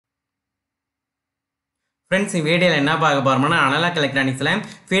Friends இந்த வீடியோவில் என்ன பார்க்க போகிறோம்னா அனலாக் எலக்ட்ரானிக்ஸில்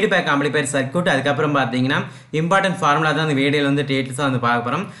ஃபீட்பேக் ஆம்பிளிஃபையர் சர்க்யூட் அதுக்கப்புறம் பார்த்தீங்கன்னா இம்பார்ட்டன்ட் ஃபார்முலா தான் அந்த வீடியோவில் வந்து டீட்டெயில்ஸாக வந்து பார்க்க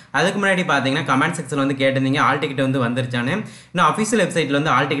போகிறோம். அதுக்கு முன்னாடி பார்த்தீங்கன்னா கமெண்ட் செக்ஷனில் வந்து கேட்டிருந்தீங்க ஆல் டிக்கெட் வந்து வந்துருச்சானு. இன்னும் அஃபிஷியல் வெப்சைட்டில்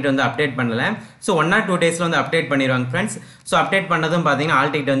வந்து ஆல் டிக்கெட் வந்து அப்டேட் பண்ணல. ஸோ 1 or 2 டேஸில் வந்து அப்டேட் பண்ணிடுவாங்க ஃப்ரெண்ட்ஸ். ஸோ அப்டேட் பண்ணதும் பார்த்தீங்கன்னா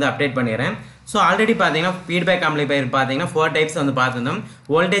ஆல் டிக்கெட் வந்து அப்டேட் பண்ணிடுறேன். ஸோ ஆல்ரெடி பார்த்தீங்கன்னா ஃபீட்பேக் ஆம்பிளிஃபையர் பார்த்தீங்கன்னா 4 டைப்ஸ் வந்து பார்த்துருந்தோம்.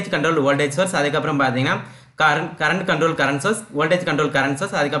 வோல்டேஜ் கண்ட்ரோல் வோல்டேஜ் சோர்ஸ், அதுக்கப்புறம் பார்த்தீங்கன்னா current control current source, voltage control current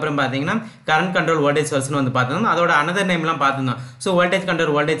source, அதுக்கப்புறம் பார்த்தீங்கன்னா current control voltage source வந்து பார்த்தோம். அதோட another name எல்லாம் பார்த்தோம். So voltage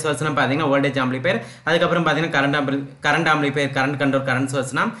control voltage source னா பார்த்தீங்கன்னா voltage amplifier, அதுக்கப்புறம் பார்த்தீங்கன்னா current amplifier current control current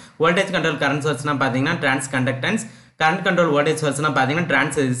source னா voltage control current source னா பார்த்தீங்கன்னா trans conductance, current control voltage source னா பார்த்தீங்கன்னா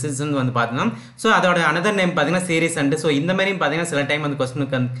trans resistance வந்து பார்த்தோம். ஸோ அதோட another name பார்த்தீங்கன்னா series and. ஸோ இந்த மாதிரி பார்த்தீங்கன்னா சில டைம் வந்து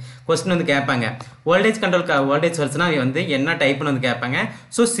கொஸ்டின் வந்து கேட்பாங்க. voltage control voltage source னா வந்து என்ன டைப்னு வந்து கேட்பாங்க.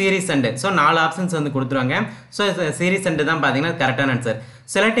 So series and. So 4 options வந்து கொடுத்துருவாங்க. ஸோ series and தான் பார்த்தீங்கன்னா கரெக்டான ஆன்சர்.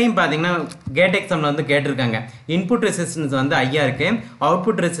 சில டைம் பார்த்தீங்கன்னா கேட் எக்ஸாமில் வந்து கேட்டிருக்காங்க இன்புட் ரெசிஸ்டன்ஸ் வந்து ஹையாக இருக்குது,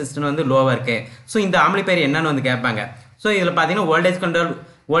 அவுட்புட் ரெசிஸ்டன்ஸ் வந்து லோவாக இருக்குது. ஸோ இந்த ஆம்பிளிஃபையர் என்னன்னு வந்து கேட்பாங்க. ஸோ இதில் பார்த்தீங்கன்னா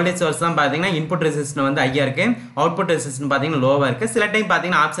வோல்டேஜ் சோர்ஸ் தான் பார்த்தீங்கன்னா இன்புட் ரெசிஸ்டன்ஸ் வந்து ஹையாக இருக்குது, அவுட்புட் ரெசிஸ்டன்ஸ் பார்த்தீங்கன்னா லோவாக இருக்குது. சில டைம்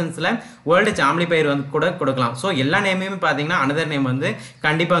பார்த்தீங்கன்னா ஆப்ஷன்ஸில் வோல்டேஜ் ஆம்பிளிஃபையர் வந்து கூட கொடுக்கலாம். ஸோ எல்லா நேமையுமே பார்த்தீங்கன்னா அனதர் நேம் வந்து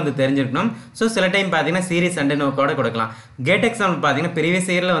கண்டிப்பாக வந்து தெரிஞ்சிருக்கணும். ஸோ சில டைம் பார்த்தீங்கன்னா சீரிஸ் அண்ட் கூட கொடுக்கலாம். கேட் எக்ஸாம்பிள் பார்த்தீங்கன்னா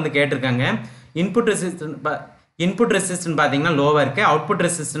ப்ரீவியஸ் இயரில் வந்து கேட்டிருக்காங்க இன்புட் ரெசிஸ்டன்ஸ் பார்த்தீங்கன்னா லோவாக இருக்குது, அவுட்புட்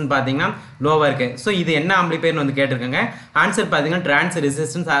ரெசிஸ்டன்ஸ் பார்த்தீங்கன்னா லோவாக இருக்குது. ஸோ இது என்ன ஆம்பிளிஃபையர்னு வந்து கேட்டிருக்காங்க. ஆன்சர் பார்த்தீங்கன்னா டிரான்ஸ்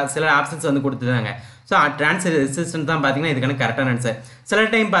ரெசிஸ்டன்ஸ் சில ஆப்ஷன்ஸ் வந்து கொடுத்துருக்காங்க. ஸோ டிரான்ஸ் ரெசிஸ்டன்ஸ் தான் பார்த்தீங்கன்னா இதுக்கான கரெக்டான ஆன்சர். சில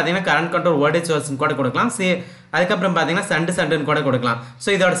டைம் பார்த்தீங்கன்னா கரண்ட் கண்ட்ரோல் வோல்டேஜ் சோர்ஸ் கூட கொடுக்கலாம். அதுக்கப்புறம் பார்த்தீங்கன்னா சண்டுன்னு கூட கொடுக்கலாம். ஸோ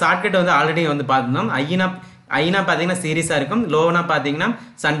இதோட ஷார்ட்கட் வந்து ஆல்ரெடி வந்து பார்த்துருந்தோம். ஐனா பார்த்தீங்கன்னா சீரிஸாக இருக்கும், லோனா பார்த்தீங்கன்னா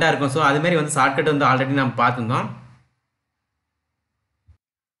சண்டாக இருக்கும். ஸோ அதுமாரி வந்து ஷார்ட்கட் வந்து ஆல்ரெடி நம்ம பார்த்துருந்தோம்.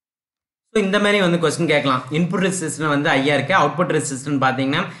 ஸோ இந்த மாதிரி வந்து கொஸ்டின் கேட்கலாம். இன்புட் ரெசிஸ்டன்ஸ் வந்து ஐயா இருக்குது, அவுட்புட் ரெசிஸ்டன்ஸ்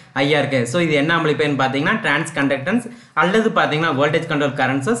பார்த்தீங்கன்னா ஐயா இருக்குது. ஸோ இது என்ன ஆம்பிளிஃபையர்னு பார்த்தீங்கன்னா டிரான்ஸ் கண்டக்டன்ஸ் அல்லது பார்த்தீங்கன்னா வோல்டேஜ் கண்ட்ரோல்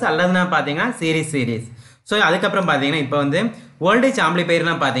கரண்ட் சோர்ஸ் அல்லதுனா பார்த்தீங்கன்னா சீரிஸ். ஸோ அதுக்கப்புறம் பார்த்தீங்கன்னா இப்போ வந்து வோல்டேஜ்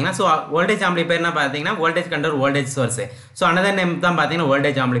ஆம்பிளிஃபையர்னா பார்த்தீங்கன்னா ஸோ வோல்டேஜ் ஆம்பிளிஃபையர்னா பார்த்தீங்கன்னா voltage control voltage source. So another name தான் பார்த்தீங்கன்னா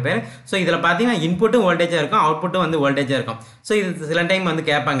வோல்டேஜ் ஆம்பிளிஃபையர். ஸோ இதில் பார்த்தீங்கன்னா இன்புட்டும் வோல்டேஜாக இருக்கும், அவுட்புட்டும் வந்து வோல்டேஜாக இருக்கும். ஸோ இது சில டைம் வந்து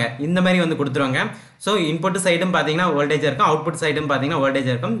கேட்பாங்க, இந்த மாதிரி வந்து கொடுத்துருவாங்க. ஸோ இன்புட் சைடும் பார்த்தீங்கன்னா வோல்டேஜாக இருக்கும், அவுட்புட் சைடும் பார்த்தீங்கன்னா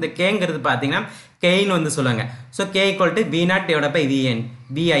வோல்டேஜாக இருக்கும். இந்த கேங்கிறது பார்த்தீங்கன்னா கெயின் வந்து சொல்லுவாங்க. So K equal to V0/VIN.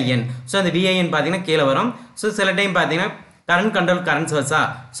 So அந்த VIN பார்த்தீங்கன்னா கீழே வரும். ஸோ சில டைம் பார்த்தீங்கன்னா கரண்ட் கண்ட்ரோல் கரண்ட் சோர்ஸா.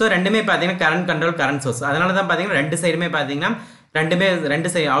 ஸோ ரெண்டுமே பார்த்தீங்கன்னா கரண்ட் கண்ட்ரோல் கரண்ட் சோர்ஸ். அதனால தான் பார்த்தீங்கன்னா ரெண்டு சைடுமே பார்த்தீங்கன்னா ரெண்டு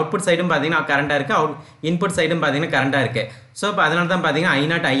சைடு அவுட்புட் சைடும் பார்த்தீங்கன்னா கரண்டாக இருக்குது, இன்புட் சைடும் பார்த்தீங்கன்னா கரண்டாக இருக்குது. ஸோ இப்போ அதனால தான் பார்த்தீங்கன்னா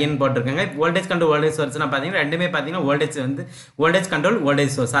I0 போட்டிருக்காங்க. வோல்டேஜ் கண்ட்ரோல் வோல்டேஜ் சோர்ஸ்னா பார்த்தீங்கன்னா ரெண்டுமே பார்த்தீங்கன்னா வோல்டேஜ் கண்ட்ரோல்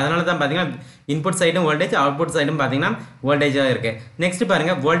வோல்டேஜ் சோர்ஸ். அதனால தான் பார்த்தீங்கன்னா இன்புட் சைடும் வோல்டேஜ், அவுட்புட் சைடும் பார்த்தீங்கன்னா வோல்டேஜாக இருக்குது. நெக்ஸ்ட்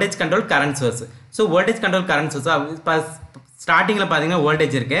பாருங்கள் voltage control current source. So voltage control current source ஸ்டார்டிங்கில் பார்த்தீங்கன்னா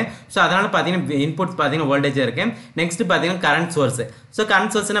வோல்டேஜ் இருக்குது. ஸோ அதனால் பார்த்தீங்கன்னா இன்புட்ஸ் பார்த்தீங்கன்னா வோல்டேஜாக இருக்குது. நெக்ஸ்ட் பார்த்தீங்கன்னா கரண்ட் சோர்ஸ். ஸோ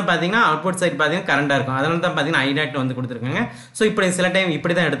கரண்ட் சோர்ஸ்னால் பார்த்தீங்கன்னா அவுட்புட் சைடு பார்த்தீங்கன்னா கரண்டாக இருக்கும். அதனால தான் பார்த்தீங்கன்னா I0 வந்து கொடுத்துருக்காங்க. ஸோ இப்படி சில டைம்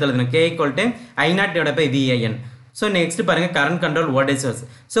இப்படி தான் எடுத்து எழுதணும், K = I0/VIN. ஸோ நெக்ஸ்ட் பாருங்கள் current control voltage source.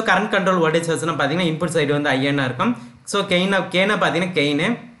 So current control voltage சோர்ஸ்னால் பார்த்தீங்கன்னா இன்புட் சைடு வந்து IN இருக்கும். ஸோ கேனா பார்த்தீங்கன்னா கெயின்.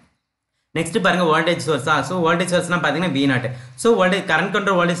 நெக்ஸ்ட் பாருங்க வோல்டேஜ் சோர்ஸா. ஸோ வோல்டேஜ் சோர்ஸ்னா பார்த்தீங்கன்னா V0. So current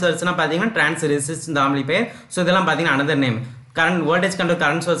control voltage சோர்ஸ்னா பார்த்தீங்கன்னா டிரான்ஸ் ரெசிஸ்டன்ஸ் ஆம்பிளிஃபையர். ஸோ இதெல்லாம் பார்த்தீங்கன்னா another name. Voltage control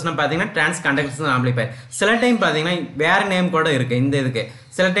current சோர்ஸ்னா பார்த்தீங்கன்னா டிரான்ஸ் கண்டக்டன்ஸ் ஆம்பிளிஃபையர். சில டைம் பார்த்தீங்கன்னா வேறு நேம் கூட இருக்குது இந்த இதுக்கு.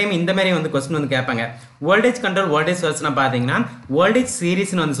 சில டைம் இந்த மாதிரி வந்து கொஸ்டின் வந்து கேட்பாங்க. வோல்டேஜ் கண்ட்ரோல் வோல்டேஜ் சோர்ஸ்னா பார்த்தீங்கன்னா வோல்டேஜ்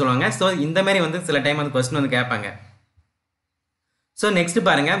சீரிஸ்னு வந்து சொல்லுவாங்க. ஸோ இந்த மாதிரி வந்து சில டைம் வந்து கொஸ்டின் வந்து கேட்பாங்க. ஸோ நெக்ஸ்ட்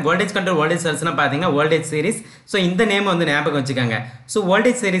பாருங்க வோல்டேஜ் கண்ட்ரோல் வோல்டேஜ் சோர்ஸ்னா பார்த்தீங்கன்னா வோல்டேஜ் சீரிஸ். ஸோ இந்த நேம் வந்து ஞாபகம் வச்சுக்காங்க. ஸோ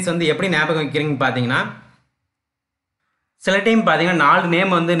வோல்டேஜ் சீரிஸ் வந்து எப்படி ஞாபகம் வைக்கிறீங்கன்னு பார்த்தீங்கன்னா சில டைம் பார்த்தீங்கன்னா 4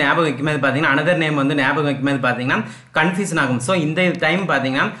 நேம் வந்து ஞாபகம் வைக்கும்போது பார்த்தீங்கன்னா அனதர் நேம் வந்து ஞாபகம் வைக்கும்போது பார்த்தீங்கன்னா கன்ஃபியூஷன் ஆகும். ஸோ இந்த டைம்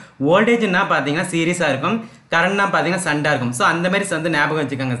பார்த்தீங்கன்னா வோல்டேஜ்னா பார்த்தீங்கன்னா சீரிஸாக இருக்கும், கரண்ட்னா பார்த்தீங்கன்னா சண்டாக இருக்கும். ஸோ அந்த மாதிரி வந்து ஞாபகம்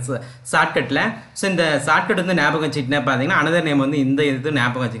வச்சுக்காங்க ஷார்ட்கட்டில். ஸோ இந்த ஷார்ட்கட் வந்து ஞாபகம் வச்சுக்கிட்டே பார்த்தீங்கன்னா அனதர் நேம் வந்து இந்த இது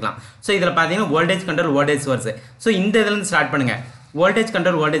ஞாபகம் வச்சுக்கலாம். ஸோ இதில் பார்த்தீங்கன்னா voltage control voltage source. So இந்த இதுலேருந்து ஸ்டார்ட் பண்ணுங்கள். Voltage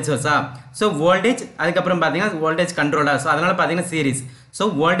control voltage சோர்ஸா. So voltage அதுக்கப்புறம் பார்த்தீங்கன்னா வோல்டேஜ் கண்ட்ரோலா. ஸோ அதனால் பார்த்தீங்கன்னா சீரிஸ். So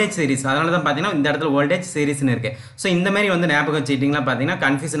voltage series. அதனால தான் பார்த்தீங்கன்னா இந்த இடத்துல வோல்டேஜ் சீரிஸ்னு இருக்குது. ஸோ இந்த மாதிரி வந்து ஞாபகம் வச்சுக்கிட்டிங்கன்னா பார்த்தீங்கன்னா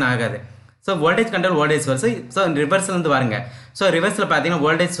கன்ஃபியூஷன் ஆகாது. So voltage control voltage source. So ரிவர்ஸில் வந்து வாருங்க. ஸோ ரிவர்ஸில் பார்த்தீங்கன்னா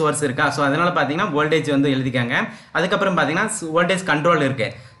வோல்டேஜ் சோர்ஸ் இருக்கா. ஸோ அதனால் பார்த்தீங்கன்னா வோல்டேஜ் வந்து எழுதிக்காங்க. அதுக்கப்புறம் பார்த்தீங்கன்னா வோல்டேஜ் கண்ட்ரோல்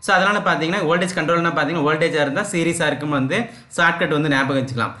இருக்குது. ஸோ அதனால் பார்த்தீங்கன்னா வோல்டேஜ் கண்ட்ரோல்னா பார்த்தீங்கன்னா வோல்டேஜாக இருந்தால் சீரிஸாக இருக்கும் வந்து ஷார்ட்கட் வந்து ஞாபகம்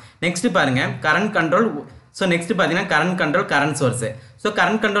வச்சுக்கலாம். நெக்ஸ்ட் பாருங்கள் கரண்ட் கண்ட்ரோல். ஸோ நெக்ஸ்ட் பார்த்தீங்கன்னா current control current source. So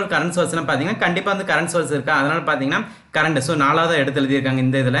current control current சோர்ஸ்னால் பார்த்தீங்கன்னா கண்டிப்பாக வந்து கரண்ட் சோர்ஸ் இருக்கா. அதனால் பார்த்தீங்கன்னா கரண்ட். ஸோ 4வது எடுத்து எழுதியிருக்காங்க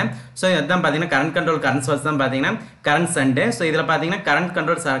இந்த இதில். ஸோ இதுதான் பார்த்தீங்கன்னா கரண்ட் கண்ட்ரோல் கரண்ட் சோர்ஸ் தான் பார்த்தீங்கன்னா கரண்ட் சண்டு. ஸோ இதில் பார்த்தீங்கன்னா கரண்ட்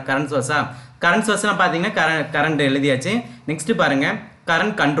கண்ட்ரோல் கரண்ட் சோர்ஸா. கரண்ட் சோர்ஸ்னால் பார்த்தீங்கன்னா கரண்ட் எழுதியாச்சு. நெக்ஸ்ட் பாருங்கள்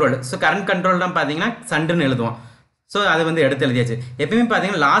current control. So current control தான் பார்த்தீங்கன்னா சண்டுன்னு எழுதுவோம். ஸோ அது வந்து எடுத்து எழுதியாச்சு. எப்பயுமே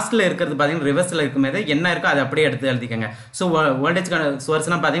பார்த்தீங்கன்னா லாஸ்ட்டில் இருக்கிறது பார்த்தீங்கன்னா ரிவர்ஸில் இருக்கும்போது என்ன இருக்கோ அதை அப்படியே எடுத்து எழுதிக்கங்க. ஸோ வோல்டேஜ்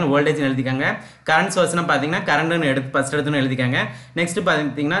சோர்ஸ்னால் பார்த்தீங்கன்னா வோல்டேஜ்னு எழுதிக்கங்க. கரண்ட் சோர்ஸ்னால் பார்த்தீங்கன்னா கரண்ட்னு ஃபஸ்ட் எடுத்துன்னு எழுதிக்கங்க. நெக்ஸ்ட்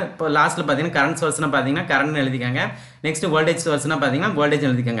பார்த்தீங்கன்னா இப்போ லாஸ்ட்டில் பார்த்தீங்கன்னா கரண்ட் சோர்ஸ்னால் பார்த்தீங்கன்னா கரண்ட்னு எழுதிக்கங்க. நெக்ஸ்ட் வோல்டேஜ் சோர்ஸ்னால் பார்த்தீங்கன்னா வோல்டேஜ்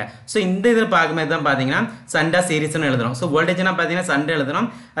எழுதிக்கங்க. ஸோ இந்த இதில் பார்க்கும்போது தான் பார்த்தீங்கன்னா சண்டா சீரிஸ்னு எழுதணும். ஸோ வோல்டேஜ்னா பார்த்தீங்கன்னா சண்டு எழுதணும்.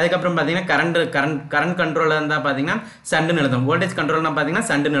 அதுக்கப்புறம் பார்த்தீங்கன்னா கரண்ட் கண்ட்ரோலாக இருந்தால் பார்த்தீங்கன்னா சண்டுன்னு எழுதணும். வோல்டேஜ் கண்ட்ரோல்னா பார்த்தீங்கன்னா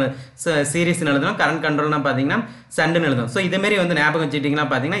சண்டுன்னு சீரிஸ்னு எழுதணும். கரண்ட் கண்ட்ரோல்னா பார்த்தீங்கன்னா சண்டுன்னு எழுதும். ஸோ இதேமாரி வந்து ஞாபகம் வச்சுட்டிங்கன்னா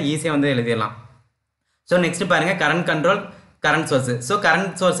பார்த்தீங்கன்னா ஈஸியாக வந்து எழுதிடலாம். ஸோ நெக்ஸ்ட் பாருங்கள் current control current source. So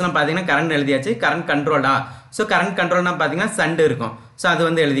current சோர்ஸ்னால் பார்த்தீங்கன்னா கரண்ட் எழுதியாச்சு. கரண்ட் கண்ட்ரோலா? ஸோ கரண்ட் கண்ட்ரோல்னா பார்த்தீங்கன்னா சண்டு இருக்கும். ஸோ அது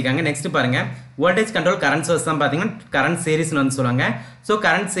வந்து எழுதிக்காங்க. நெக்ஸ்ட் பாருங்கள் வோல்டேஜ் கண்ட்ரோல் கரண்ட் சோர்ஸ் தான் பார்த்தீங்கன்னா கரண்ட் சீரிஸ்னு வந்து சொல்லுவாங்க. So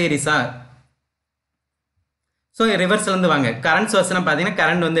current சீரிஸா? ஸோ ரிவர்ஸ்லேருந்து வாங்க. கரண்ட் சோர்ஸ்னால் பார்த்தீங்கன்னா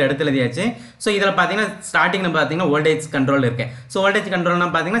கரண்ட் வந்து எடுத்து எழுதியாச்சு. ஸோ இதில் பார்த்தீங்கன்னா ஸ்டார்டிங்கில் பார்த்தீங்கன்னா வோல்டேஜ் கண்ட்ரோல் இருக்கு. ஸோ வோல்டேஜ் கண்ட்ரோல்னா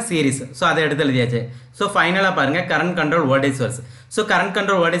பார்த்தீங்கன்னா சீரிஸ். ஸோ அதை எடுத்து எழுதியாச்சு. ஸோ ஃபைனலாக பாருங்கள் current control voltage source. So current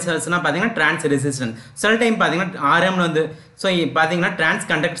control voltage சோர்ஸ்னால் பார்த்தீங்கன்னா டிரான்ஸ் ரெசிஸ்டன்ஸ். சில டைம் பார்த்தீங்கன்னா ஆர்எம்னு வந்து ஸோ பார்த்தீங்கன்னா டிரான்ஸ்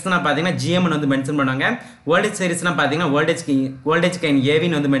கண்டக்டர்ஸ்னால் பார்த்தீங்கன்னா ஜிஎம்னு வந்து மென்ஷன் பண்ணுவாங்க. வோல்டேஜ் சீரிஸ்னால் பார்த்தீங்கன்னா வோல்டேஜ் கைன்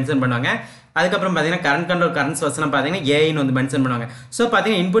ஏவின்னு வந்து மென்ஷன் பண்ணுவாங்க. அதுக்கப்புறம் பார்த்தீங்கன்னா கரண்ட் கண்ட்ரோல் கரண்ட் சோர்ஸ்னால் பார்த்தீங்கன்னா ஏஐன்னு வந்து மென்ஷன் பண்ணுவாங்க. ஸோ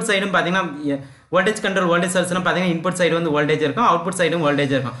பார்த்தீங்கன்னா இன்புட் சைடும் பார்த்தீங்கன்னா வோல்டேஜ் கண்ட்ரோல் வோல்டேஜ் சோர்ஸ்னா பார்த்தீங்கன்னா இன்புட் சைடு வந்து வோல்டேஜ் இருக்கும், அவுட்புட் சைடும்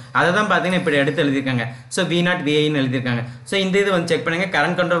வோல்டேஜ் இருக்கும். அதை தான் பார்த்தீங்கன்னா இப்படி எடுத்து எழுதியிருக்காங்க. ஸோ V0 VIன்னு எழுதியிருக்காங்க. ஸோ இந்த இது வந்து செக் பண்ணுங்க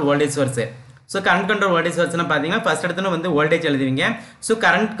current control voltage source. So current control voltage சோர்ஸ்னா பார்த்தீங்கன்னா ஃபர்ஸ்ட் எடுத்துன்னு வந்து வோல்டேஜ் எழுதுவீங்க. ஸோ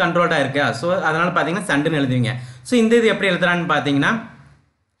கரண்ட் கண்ட்ரோல்டாக இருக்கா? ஸோ அதனால் பார்த்தீங்கன்னா சண்டுன்னு எழுதுவீங்க. ஸோ இந்த இது எப்படி எழுதுறான்னு பார்த்தீங்கன்னா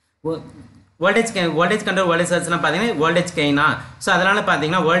வோல்டேஜ் கண்ட்ரோல் வோல்டேஜ் சோர்ஸ்னா பார்த்தீங்கன்னா வோல்டேஜ் கெயினா? ஸோ அதனால்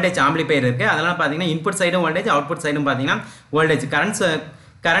பார்த்தீங்கன்னா வோல்டேஜ் ஆம்பிளிஃபையர் இருக்குது. அதனால் பார்த்தீங்கன்னா இன்புட் சைடும் வோல்டேஜ் அவுட்புட் சைடும் பார்த்தீங்கன்னா வோல்டேஜ்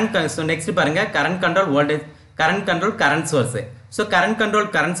கரண்ட். ஸோ நெக்ஸ்ட் பாருங்கள் current control voltage current control current source. So current control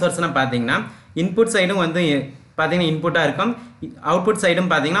current சோர்ஸ்னால் பார்த்தீங்கன்னா இன்புட் சைடும் வந்து பார்த்தீங்கன்னா இன்புட்டாக இருக்கும், அவுட்புட்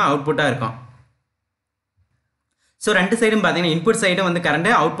சைடும் பார்த்தீங்கன்னா அவுட்புட்டாக இருக்கும். ஸோ ரெண்டு சைடும் பார்த்தீங்கன்னா இன்புட் சைடும் வந்து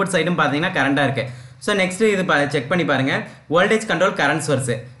கரண்ட், அவுட்புட் சைடும் பார்த்தீங்கன்னா கரண்டாக இருக்குது. ஸோ நெக்ஸ்ட் இது செக் பண்ணி பாருங்கள் voltage control current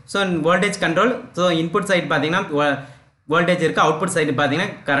source. So voltage control so input side பார்த்தீங்கன்னா வோல்டேஜ் இருக்குது, அவுட்புட் சைடு பார்த்தீங்கன்னா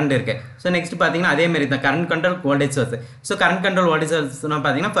கரண்ட் இருக்குது. ஸோ நெக்ஸ்ட் பார்த்தீங்கன்னா அதேமாரி தான் current control voltage source. So current control voltage சோர்ஸ்னா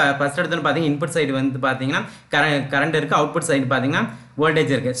பார்த்தீங்கன்னா ஃபர்ஸ்ட் இடத்துல பார்த்தீங்கன்னா இன்புட் சைடு வந்து பார்த்தீங்கன்னா கரண்ட் இருக்குது, அவுட்புட் சைடு பார்த்தீங்கன்னா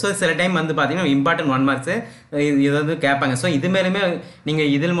வோல்டேஜ் இருக்குது. ஸோ சில டைம் வந்து பார்த்தீங்கன்னா இம்பார்ட்டன்ட் 1 மார்க்ஸ் இது வந்து கேட்பாங்க. ஸோ இது மேலுமே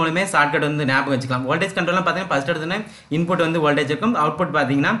நீங்கள் இதில் மூலமே ஷார்ட்கட் வந்து ஞாபகம் வச்சுக்கலாம். வோல்டேஜ் கண்ட்ரோல்லாம் பார்த்தீங்கன்னா ஃபர்ஸ்ட் இடத்துல இன்புட் வந்து வோல்டேஜ் இருக்கும், அவுட்புட்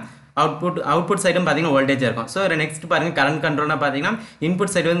பார்த்தீங்கன்னா அவுட்புட் சைடும் பார்த்தீங்கன்னா வோல்டேஜ் இருக்கும். ஸோ நெக்ஸ்ட் பாருங்கள் கரண்ட் கண்ட்ரோல்னா பார்த்தீங்கன்னா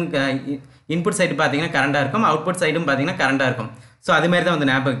இன்புட் சைடு வந்து இன்புட் சைடு பார்த்தீங்கன்னா கரண்டாக இருக்கும், அவுட்புட் சைடும் பார்த்தீங்கன்னா கரண்டாக இருக்கும். ஸோ அதுமாரி தான் வந்து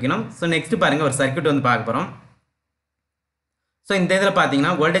ஞாபகம் வைக்கணும். ஸோ நெக்ஸ்ட் பாருங்கள் ஒரு சர்க்யூட் வந்து பார்க்க போகிறோம். ஸோ இந்த இதில்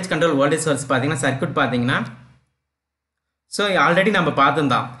பார்த்தீங்கன்னா வோல்டேஜ் கண்ட்ரோல் வோல்டேஜ் சோர்ஸ் பார்த்தீங்கன்னா சர்க்யூட் பார்த்தீங்கன்னா ஸோ ஆல்ரெடி நம்ம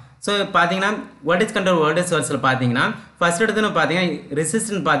பார்த்துருந்தோம். ஸோ பார்த்தீங்கன்னா வோல்டேஜ் கண்ட்ரோல் வோல்டேஜ் சோர்ஸில் பார்த்தீங்கன்னா ஃபர்ஸ்ட் எடுத்துன்னு பார்த்தீங்கன்னா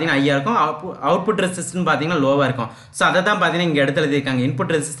ரெசிஸ்டன்ஸ் பார்த்தீங்கன்னா ஹையாக இருக்கும், அவுட்புட் ரெசிஸ்டன்ஸ் பார்த்தீங்கன்னா லோவாக இருக்கும். ஸோ அதை தான் பார்த்தீங்கன்னா இங்கே எடுத்து எழுதியிருக்காங்க.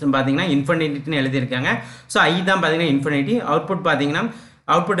 இன்புட் ரெசிஸ்டன்ஸ் பார்த்தீங்கன்னா இன்ஃபினிட்டின்னு எழுதியிருக்காங்க. ஸோ ஐ தான் பார்த்தீங்கன்னா இன்ஃபினிட்டி, அவுட்புட் பார்த்தீங்கன்னா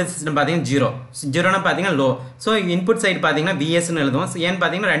அவுட்புட் ரெசிஸ்டன்ஸ் பார்த்தீங்கன்னா ஜீரோனா பார்த்தீங்கன்னா லோ. ஸோ இன்புட் சைடு பார்த்தீங்கன்னா VSன்னு எழுதுவோம். ஸோ ஏன்னு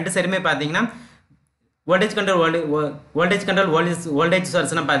பார்த்தீங்கன்னா ரெண்டு சைடுமே பார்த்தீங்கன்னா வோல்டேஜ் கண்ட்ரோல் வோல்டேஜ்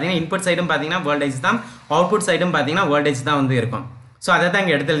சோர்ஸ்னா பார்த்தீங்கன்னா இன்புட் சைடும் பார்த்தீங்கன்னா வோல்டேஜ் தான், அவுட்புட் சைடும் பார்த்தீங்கன்னா வோல்டேஜ் தான் வந்து இருக்கும். ஸோ அதை தான்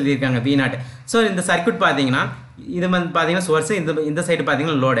இங்கே எடுத்து எழுதியிருக்காங்க V0. ஸோ இந்த சர்க்யூட் பார்த்தீங்கன்னா இது வந்து பார்த்தீங்கன்னா சோர்ஸ், இந்த சைடு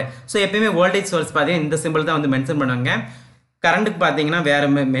பார்த்தீங்கன்னா லோடு. ஸோ எப்பயுமே வோல்டேஜ் சோர்ஸ் பார்த்தீங்கன்னா இந்த சிம்பிள் தான் வந்து மென்ஷன் பண்ணுவாங்க, கரண்ட்டுக்கு பார்த்தீங்கன்னா வேறு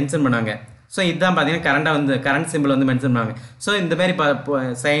மென்ஷன் பண்ணுவாங்க. ஸோ இதுதான் பார்த்தீங்கன்னா கரண்டாக வந்து கரண்ட் சிம்பிள் வந்து மென்ஷன் பண்ணுவாங்க. ஸோ இந்தமாரி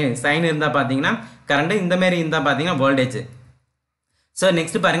சைன் இருந்தால் பார்த்தீங்கன்னா கரண்ட்டு, இந்தமாரி இருந்தால் பார்த்தீங்கன்னா வோல்டேஜ். ஸோ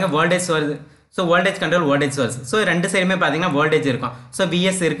நெக்ஸ்ட் பாருங்கள் voltage source. So voltage control voltage source. So ரெண்டு சைடுமே பார்த்தீங்கன்னா வோல்டேஜ் இருக்கும். ஸோ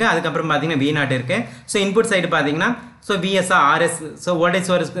VS இருக்குது, அதுக்கப்புறம் பார்த்தீங்கன்னா V0 இருக்குது. ஸோ இன்புட் சைடு பார்த்தீங்கன்னா so VS RS. So voltage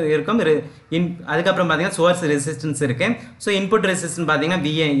source இருக்கும், அதுக்கப்புறம் பார்த்தீங்கன்னா சோர்ஸ் ரெசிஸ்டன்ஸ் இருக்குது. ஸோ இன்புட் ரெசிஸ்டன்ஸ் பார்த்தீங்கன்னா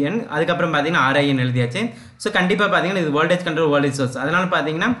VIN, அதுக்கப்புறம் பார்த்தீங்கன்னா RIN எழுதியாச்சு. ஸோ கண்டிப்பாக பார்த்தீங்கன்னா இது வோல்டேஜ் கண்ட்ரோல் வோல்டேஜ் சோர்ஸ். அதனால்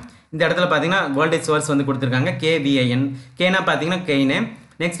பார்த்தீங்கன்னா இந்த இடத்துல பார்த்தீங்கன்னா வோல்டேஜ் சோர்ஸ் வந்து கொடுத்துருக்காங்க KVIN. கேனா பார்த்தீங்கன்னா கெயினு.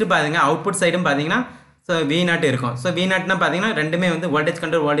 நெக்ஸ்ட் பார்த்தீங்கன்னா அவுட்புட் சைடும் பார்த்தீங்கன்னா ஸோ V0 இருக்கும். ஸோ V0னா பார்த்தீங்கன்னா ரெண்டுமே வந்து வோல்டேஜ்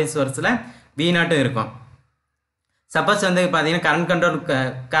கண்ட்ரோல் வோல்டேஜ் சோர்ஸில் V0 இருக்கும். சப்போஸ் வந்து பார்த்தீங்கன்னா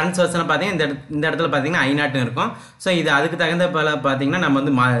கரண்ட் சோர்ஸ்னால் பார்த்தீங்கன்னா இந்த இடத்துல பார்த்தீங்கன்னா I0 இருக்கும். ஸோ இது அதுக்கு தகுந்த போல் பார்த்தீங்கன்னா நம்ம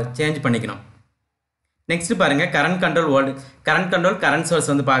வந்து சேஞ்ச் பண்ணிக்கணும். நெக்ஸ்ட் பாருங்கள் கரண்ட் கண்ட்ரோல் கரண்ட்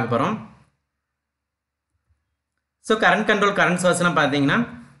சோர்ஸ் வந்து பார்க்க போகிறோம். ஸோ கரண்ட் கண்ட்ரோல் கரண்ட் சோர்ஸ்னால் பார்த்தீங்கன்னா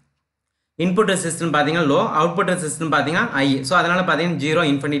இன்புட் ரெசிஸ்டன்ஸ் பார்த்தீங்கன்னா லோ, அவுட்புட் ரெசிஸ்டன்ஸ் பார்த்தீங்கன்னா ஐ. ஸோ அதனால் பார்த்தீங்கன்னா 0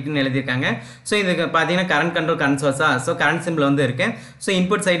 இன்ஃபினிட்டின்னு எழுதியிருக்காங்க. ஸோ இதுக்கு பார்த்தீங்கன்னா current control current சோர்ஸா. So current simple வந்து இருக்குது. ஸோ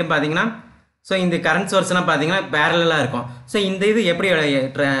இன்புட் சைடு பார்த்தீங்கன்னா ஸோ இந்த கரண்ட் சோர்ஸ்னால் பார்த்தீங்கன்னா பேரலாக இருக்கும். ஸோ இந்த இது எப்படி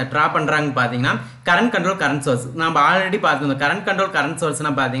ட்ரா பண்ணுறாங்கன்னு பார்த்தீங்கன்னா கரண்ட் கண்ட்ரோல் கரண்ட் சோர்ஸ் நம்ம ஆல்ரெடி பார்த்துருந்தோம். கரண்ட் கண்ட்ரோல் கரண்ட்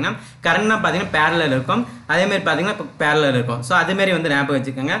சோர்ஸ்னால் பார்த்தீங்கன்னா கரண்ட்னா பார்த்தீங்கன்னா பேரலில் இருக்கும், அதேமாதிரி பார்த்தீங்கன்னா இப்போ பேரலில் இருக்கும். ஸோ அதுமாரி வந்து ஞாபகம்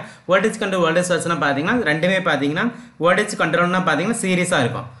வச்சுக்கோங்க. வோல்டேஜ் கண்ட்ரோல் வோல்டேஜ் சோர்ஸ்னால் பார்த்தீங்கன்னா ரெண்டுமே பார்த்தீங்கன்னா வோல்டேஜ் கண்ட்ரோல்னால் பார்த்தீங்கன்னா சீரியஸாக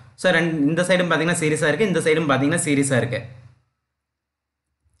இருக்கும். ஸோ இந்த சைடும் பார்த்தீங்கன்னா சீரியஸாக இருக்குது, இந்த சைடும் பார்த்தீங்கன்னா சீரியஸாக இருக்குது.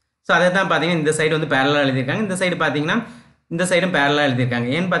 ஸோ அதை தான் பார்த்தீங்கன்னா இந்த சைடு வந்து பேரலாக எழுதியிருக்காங்க, இந்த சைடு பார்த்தீங்கன்னா இந்த சைடும் பேரலாக எழுதியிருக்காங்க.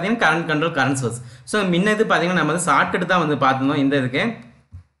 ஏன்னு பார்த்தீங்கன்னா current control current source. So முன்னது பார்த்தீங்கன்னா நம்ம வந்து ஷார்ட்கட் தான் வந்து பார்த்துருந்தோம் இந்த இதுக்கு.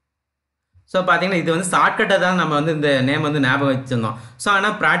 ஸோ பார்த்தீங்கன்னா இது வந்து ஷார்ட்கட்டை தான் நம்ம வந்து இந்த நேம் வந்து ஞாபகம் வச்சுருந்தோம். ஸோ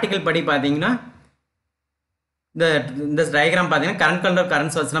ஆனால் ப்ராக்டிக்கல் படி பார்த்தீங்கன்னா இந்த டயக்ராம் பார்த்தீங்கன்னா கரண்ட் கண்ட்ரோல்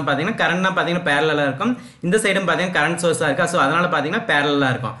கரண்ட் சோர்ஸ்னால் பார்த்தீங்கன்னா கரண்ட்னா பார்த்தீங்கன்னா பேரலாக இருக்கும், இந்த சைடும் பார்த்தீங்கன்னா கரண்ட் சோர்ஸாக இருக்கா. ஸோ அதனால் பார்த்தீங்கன்னா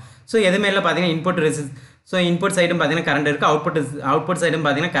பேரலாக இருக்கும். ஸோ எதுவுமே இல்லை பார்த்தீங்கன்னா இன்புட் ரெசிஸ்ட். ஸோ இன்புட் சைடும் பார்த்தீங்கன்னா கரண்ட் இருக்குது, அவுட்புட் சைடும்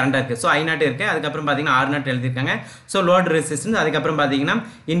பார்த்தீங்கன்னா கரண்டாக இருக்குது. ஸோ I0 இருக்குது, அதுக்கப்புறம் பார்த்தீங்கன்னா R0 எழுதியிருக்காங்க. ஸோ லோட் ரெசிஸ்டன்ஸ், அதுக்கப்புறம் பார்த்தீங்கன்னா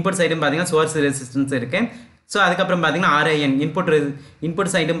இன்புட் சைடும் பார்த்தீங்கன்னா சோர்ஸ் ரெசிஸ்டன்ஸ் இருக்குது. ஸோ அதுக்கப்புறம் பார்த்தீங்கன்னா RIN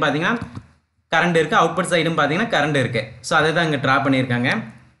இன்புட் சைடும் பார்த்தீங்கன்னா கரண்ட் இருக்குது, அவுட்புட் சைடும் பார்த்தீங்கன்னா கரண்ட் இருக்குது. ஸோ அதை தான் இங்கே ட்ரா பண்ணியிருக்காங்க.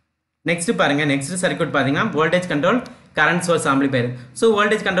 நெக்ஸ்ட் பாருங்கள், நெக்ஸ்ட் சர்க்யூட் பார்த்தீங்கன்னா voltage control current source amplifier. So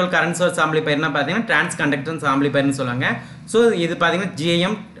voltage control current source ஆம்பிளிஃபையர்னா பார்த்தீங்கன்னா டிரான்ஸ் கண்டக்டன்ஸ் ஆம்பிளிஃபையர்னு சொல்லுவாங்க. ஸோ இது பார்த்தீங்கன்னா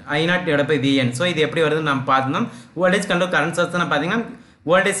GM I0/VN. ஸோ இது எப்படி வருதுன்னு நம்ம பார்த்தோம். வோல்டேஜ் கண்ட்ரோல் கரண்ட் சோர்ஸ்னா பார்த்தீங்கன்னா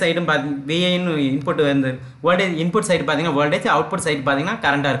வோல்டேஜ் சைடும் VN இன்புட் வந்து வோல்டேஜ் இன்புட் சைடு பார்த்தீங்கன்னா வோல்டேஜ், அவுட்புட் சைடு பார்த்தீங்கன்னா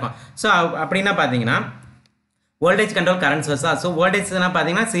கரண்டாக இருக்கும். ஸோ அப்படின்னா பார்த்தீங்கன்னா வோல்டேஜ் கண்ட்ரோல் கரண்ட் சோர்ஸா. ஸோ வோல்டேஜ்னா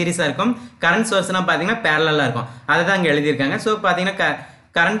பார்த்தீங்கன்னா சீரிஸாக இருக்கும், கரண்ட் சோர்ஸ்னா பார்த்தீங்கன்னா பேரலாக இருக்கும். அதை தான் இங்கே எழுதியிருக்காங்க. ஸோ பார்த்தீங்கன்னா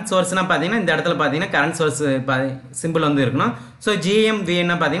கரண்ட் சோர்ஸ்னா பார்த்தீங்கன்னா இந்த இடத்துல பார்த்தீங்கன்னா கரண்ட் சோர்ஸ் சிம்பிள் வந்து இருக்கணும். ஸோ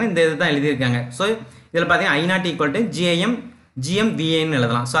GM/VN பார்த்தீங்கன்னா இந்த இது தான் எழுதியிருக்காங்க. ஸோ இதில் பார்த்தீங்கன்னா I0 GM/VN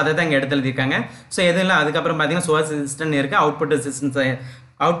எழுதலாம். ஸோ அதை தான் இங்கே எடுத்து எழுதியிருக்காங்க. ஸோ எதுவும் இல்லை. அதுக்கப்புறம் பார்த்தீங்கன்னா சோர்ஸ் ரெசிஸ்டன்ஸ் இருக்குது, அவுட்புட் ரெசிஸ்டன்ஸ்,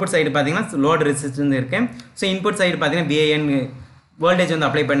 அவுட்புட் சைடு பார்த்தீங்கன்னா லோட் ரெசிஸ்டன்ஸ் இருக்குது. ஸோ இன்புட் சைடு பார்த்தீங்கன்னா VN வோல்டேஜ் வந்து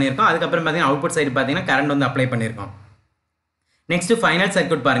அப்ளை பண்ணியிருக்கோம், அதுக்கப்புறம் பார்த்தீங்கன்னா அவுட்புட் சைடு பார்த்தீங்கன்னா கரண்ட் வந்து அப்ளை பண்ணியிருக்கோம். நெக்ஸ்ட் ஃபைனல்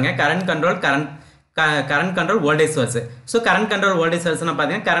சர்க்யூட் பாருங்கள், current control voltage source. So current control voltage சோர்ஸ்னால்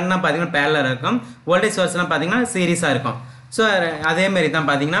பார்த்தீங்கன்னா கரண்ட்னா பார்த்தீங்கன்னா பேரலாக இருக்கும், வோல்டேஜ் சோர்ஸ்னால் பார்த்தீங்கன்னா சீரிஸாக இருக்கும். ஸோ அதேமாரி தான்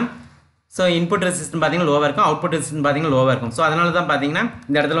பார்த்தீங்கன்னா ஸோ இன்புட் ரெசிஸ்டன்ஸ் பார்த்தீங்கன்னா லோவாக இருக்கும், அவுட்புட் ரெசிஸ்டன்ஸ் பார்த்தீங்கன்னா லோவாக இருக்கும். ஸோ அதனால தான் பார்த்தீங்கன்னா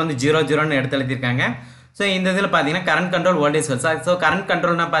இந்த இடத்துல வந்து 0 எடுத்து எழுதியிருக்காங்க. ஸோ இந்த இதில் பார்த்தீங்கன்னா current control voltage source. So current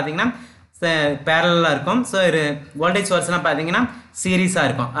கண்ட்ரோல்னா பார்த்தீங்கன்னா பேரலாக இருக்கும். ஸோ வோல்டேஜ் சோர்ஸ்னால் பார்த்தீங்கன்னா சீரிஸாக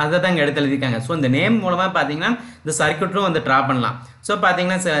இருக்கும், அதை தான் இங்கே எடுத்து எழுதியிருக்காங்க. ஸோ இந்த நேம் மூலமாக பார்த்தீங்கன்னா இந்த சர்க்யூட்டும் வந்து ட்ரா பண்ணலாம். ஸோ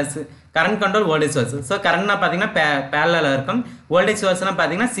பார்த்தீங்கன்னா current control voltage source. So கரண்ட்னா பார்த்தீங்கன்னா பேரலாக இருக்கும், வோல்டேஜ் சோர்ஸ்னால்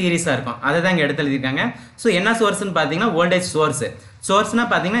பார்த்தீங்கன்னா சீரிஸாக இருக்கும், அதை தான் இங்கே எடுத்து எழுதியிருக்காங்க. ஸோ என்ன சோர்ஸ்னு பார்த்தீங்கன்னா வோல்டேஜ் சோர்ஸ். சோர்ஸ்னால்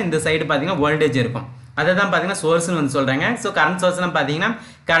பார்த்தீங்கன்னா இந்த சைடு பார்த்தீங்கன்னா வோல்டேஜ் இருக்கும், அதை தான் பார்த்தீங்கன்னா சோர்ஸ்னு வந்து சொல்கிறாங்க. ஸோ கரண்ட் சோர்ஸ்னால் பார்த்தீங்கன்னா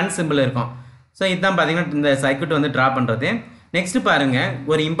கரண்ட் சிம்பிள் இருக்கும். ஸோ இதுதான் பார்த்தீங்கன்னா இந்த சர்க்யூட் வந்து ட்ரா பண்ணுறது. நெக்ஸ்ட் பாருங்கள்,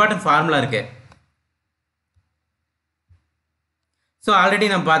 ஒரு இம்பார்ட்டன்ட் ஃபார்முலா இருக்குது. ஸோ ஆல்ரெடி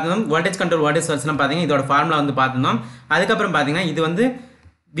நம்ம பார்த்தோம் வோல்டேஜ் கண்ட்ரோல் வோல்டேஜ் சோர்ஸ்லாம் பார்த்தீங்கன்னா இதோட ஃபார்முலா வந்து பார்த்துருந்தோம். அதுக்கப்புறம் பார்த்தீங்கன்னா இது வந்து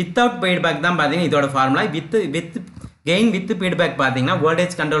வித்தவுட் ஃபீட்பேக் தான் பார்த்தீங்கன்னா இதோட formula. With gain with feedback பார்த்தீங்கன்னா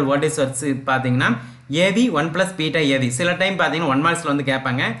வோல்டேஜ் கண்ட்ரோல் வோல்டேஜ் சோர்ஸ் பார்த்தீங்கன்னா AV 1 + பீட்டா AV. சில டைம் பார்த்தீங்கன்னா 1 மார்க்ஸில் வந்து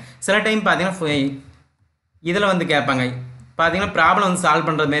கேட்பாங்க, சில டைம் பார்த்தீங்கன்னா இதில் வந்து கேட்பாங்க, பார்த்தீங்கன்னா ப்ராப்ளம் வந்து சால்வ்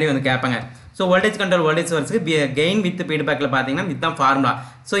பண்ணுறது மாரி வந்து கேட்பாங்க. So voltage control voltage சோர்ஸுக்கு gain with ஃபீட்பேக்கில் பார்த்தீங்கன்னா இதுதான் ஃபார்முலா.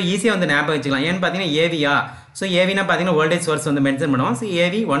 ஸோ ஈஸியாக வந்து ஞாபகம் வச்சுக்கலாம். ஏன்னு பார்த்தீங்கன்னா ஏவியா, ஸோ ஏவினா பார்த்தீங்கன்னா வோல்டேஜ் சோர்ஸ் வந்து மென்ஷன் பண்ணுவோம். So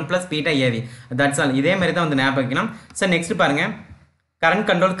AV 1 + beta AV, that's all. இதே மாதிரி தான் வந்து ஞாபகம் வைக்கணும். ஸோ நெக்ஸ்ட் பாருங்கள், current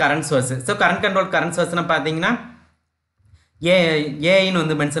control current source. So current control current சோர்ஸ்னால் பார்த்தீங்கன்னா ஏஐன்னு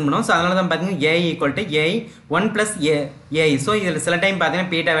வந்து மென்ஷன் பண்ணுவோம். ஸோ அதனால தான் பார்த்தீங்கன்னா AI = AI 1 + AI. ஸோ இதில் சில டைம்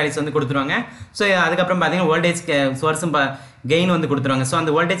பார்த்தீங்கன்னா பீட்டா வேல்யூஸ் வந்து கொடுத்துருவாங்க. ஸோ அதுக்கப்புறம் பார்த்தீங்கன்னா வோல்டேஜ் சோர்ஸும் கெயின் வந்து கொடுத்துருவாங்க. ஸோ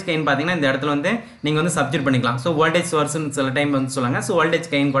அந்த வோல்டேஜ் கெயின் பார்த்தீங்கன்னா இந்த இடத்துல வந்து நீங்கள் வந்து சப்ஸ்டிட் பண்ணிக்கலாம். ஸோ வோல்டேஜ் சோர்ஸ்னு சில டைம் வந்து சொல்லுவாங்க, ஸோ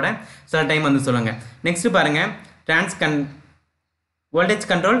வோல்டேஜ் கெயின் கூட சில டைம் வந்து சொல்லுவாங்க. நெக்ஸ்ட் பாருங்கள், voltage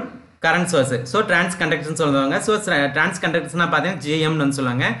control current source. So trans conductance சொல்லுவாங்க. ஸோ டிரான்ஸ் கண்டக்டன்ஸ்னா பார்த்தீங்கன்னா GMன்னு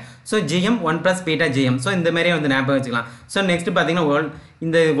சொல்லுவாங்க. So GM 1 + beta GM. So இந்த மாதிரியே வந்து ஞாபகம் வச்சுக்கலாம். ஸோ நெக்ஸ்ட் பார்த்தீங்கன்னா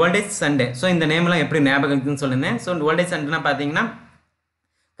இந்த வோல்டேஜ் சண்டே. ஸோ இந்த நேம்லாம் எப்படி ஞாபகம் இருக்குன்னு சொல்லியிருந்தேன். ஸோ வோல்டேஜ் சண்டேனா பார்த்தீங்கன்னா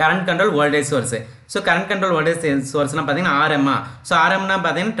current control voltage source. So current control voltage சோர்ஸ்னால் பார்த்தீங்கன்னா RM. ஸோ RMனா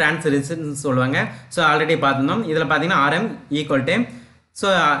பார்த்தீங்கன்னா டிரான்ஸ் ரெசிஸ்டன்ஸ் சொல்லுவாங்க. ஸோ ஆல்ரெடி பார்த்துருந்தோம். இதில் பார்த்தீங்கன்னா RM = ஸோ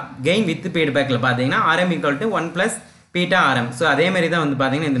கெயின் வித் ஃபீட்பேக்கில் பார்த்தீங்கன்னா RM = 1 + பீட்டா RM. ஸோ அதேமாரி தான் வந்து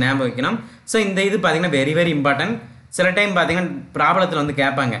பார்த்தீங்கன்னா இந்த ஞாபகம் வைக்கணும். ஸோ இந்த இது பார்த்தீங்கன்னா வெரி வெரி இம்பார்ட்டன்ட். சில டைம் பார்த்தீங்கன்னா ப்ராப்ளத்தில் வந்து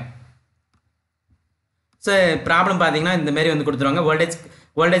கேட்பாங்க. ஸோ ப்ராப்ளம் பார்த்தீங்கன்னா இந்த மாதிரி வந்து கொடுத்துருவாங்க.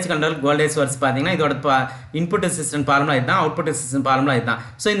 வோல்டேஜ் கண்ட்ரோல் வோல்டேஜ் சோர்ஸ் பார்த்தீங்கன்னா இதோட இன்புட் ரெசிஸ்டன்ஸ் ஃபார்முலா இதுதான், அவுட்புட் ரெசிஸ்டன்ஸ் ஃபார்முலா இதுதான்.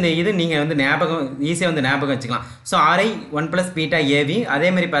 ஸோ இந்த இது நீங்கள் வந்து ஈஸியாக வந்து ஞாபகம் வச்சுக்கலாம். So RI 1 + beta AV.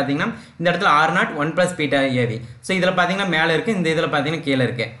 அதேமாதிரி பார்த்தீங்கன்னா இந்த இடத்துல R0 1 + பீட்டா AV. ஸோ இதில் பார்த்தீங்கன்னா மேலே இருக்குது, இந்த இதில் பார்த்தீங்கன்னா கீழே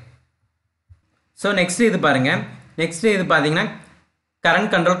இருக்குது. ஸோ நெக்ஸ்ட் இது பாருங்கள், நெக்ஸ்ட் இது பார்த்தீங்கன்னா current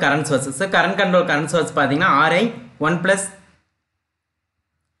control current source. So current control current source பார்த்தீங்கன்னா RI 1 plus.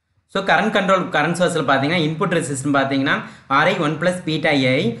 So current control current source பார்த்தீங்கன்னா input resistance பார்த்தீங்கன்னா RI 1 plus beta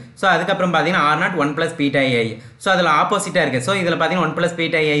AI. So அதுக்கப்புறம் பார்த்தீங்கன்னா R0 1 plus beta AI. So அதில் ஆப்போசிட்டாக இருக்குது. ஸோ இதில் பார்த்தீங்கன்னா 1 plus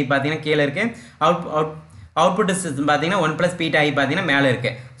beta AI பார்த்தீங்கன்னா கீழே இருக்குது. அவுட்புட் ரெசிஸ்டன்ஸ் பார்த்தீங்கன்னா 1 plus beta AI பார்த்தீங்கன்னா மேலே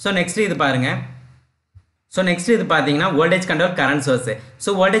இருக்குது. ஸோ நெக்ஸ்ட் இது பாருங்கள். ஸோ நெக்ஸ்ட் இது பார்த்தீங்கன்னா voltage control current source. So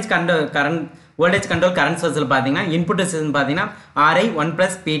voltage control current சோர்ஸில் பார்த்தீங்கன்னா இன்புட் ரெசிஸ்டன்ஸ் பார்த்தீங்கன்னா RI 1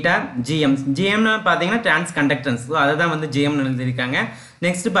 plus beta GM. GMனு பார்த்தீங்கன்னா டிரான்ஸ் கண்டக்டன்ஸ். ஸோ அதை தான் வந்து GMனு எழுதியிருக்காங்க.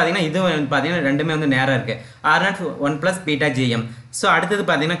 நெக்ஸ்ட் பார்த்தீங்கன்னா இது பார்த்தீங்கன்னா ரெண்டுமே வந்து நேராக இருக்குது. R0 1 plus beta GM. So அடுத்தது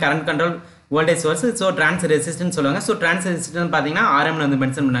பார்த்தீங்கன்னா current control voltage source. So trans resistance சொல்லுவாங்க. ஸோ டிரான்ஸ் ரெசிஸ்டன்ஸ் பார்த்தீங்கன்னா RMனு வந்து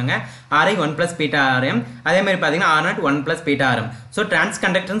மென்ஷன் பண்ணாங்க. RI 1 plus beta RM. அதே மாதிரி பார்த்தீங்கன்னா R0 1 plus beta RM. So trans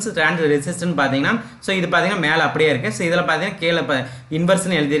conductance trans resistance பார்த்தீங்கன்னா ஸோ இது பார்த்தீங்கன்னா மேலே அப்படியே இருக்குது. ஸோ இதில் பார்த்தீங்கன்னா கீழே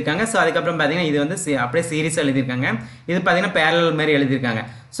இன்வெர்ஸ்னு எழுதியிருக்காங்க. ஸோ அதுக்கப்புறம் பார்த்தீங்கன்னா இது வந்து அப்படியே சீரிஸ் எழுதியிருக்காங்க. இது பார்த்தீங்கன்னா பேரலல் மாதிரி எழுதியிருக்காங்க.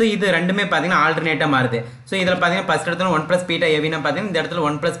 ஸோ இது ரெண்டுமே பார்த்தீங்கன்னா ஆல்டர்னேட்டாக மாறுது. ஸோ இதில் பார்த்தீங்கன்னா ஃபஸ்ட் இடத்துல 1 plus beta AVனா பார்த்தீங்கன்னா இந்த இடத்துல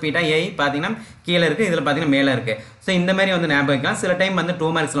 1 plus beta AI பார்த்தீங்கன்னா கீழே இருக்குது. இதில் பார்த்தீங்கன்னா மேலே இருக்குது. ஸோ இந்த மாதிரி வந்து ஞாபகம் வைக்கலாம். சில டைம் வந்து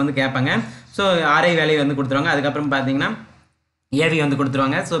 2 மார்க்ஸில் வந்து கேட்பாங்க. ஸோ RI வேல்யூ வந்து கொடுத்துருவாங்க. அதுக்கப்புறம் பார்த்தீங்கன்னா ஏவி வந்து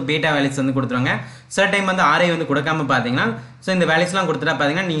கொடுத்துருவாங்க. ஸோ பீட்டா வேல்யூஸ் வந்து கொடுத்துருவாங்க. சில டைம் வந்து RI வந்து கொடுக்காம பார்த்தீங்கன்னா ஸோ இந்த வேல்யூஸ்லாம் கொடுத்துட்டா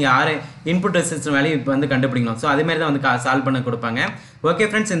பார்த்தீங்கன்னா நீங்கள் RI இன்புட் ரெசிஸ்டன்ஸ் வேல்யூ இப்போ வந்து கண்டுபிடிக்கணும். ஸோ அதேமாதிரி தான் வந்து சால்வ் பண்ண கொடுப்பாங்க. ஓகே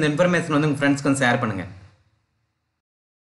ஃப்ரெண்ட்ஸ், இந்த இன்ஃபர்மேஷன் வந்து உங்கள் ஃப்ரெண்ட்ஸ்க்கு வந்து ஷேர் பண்ணுங்கள்.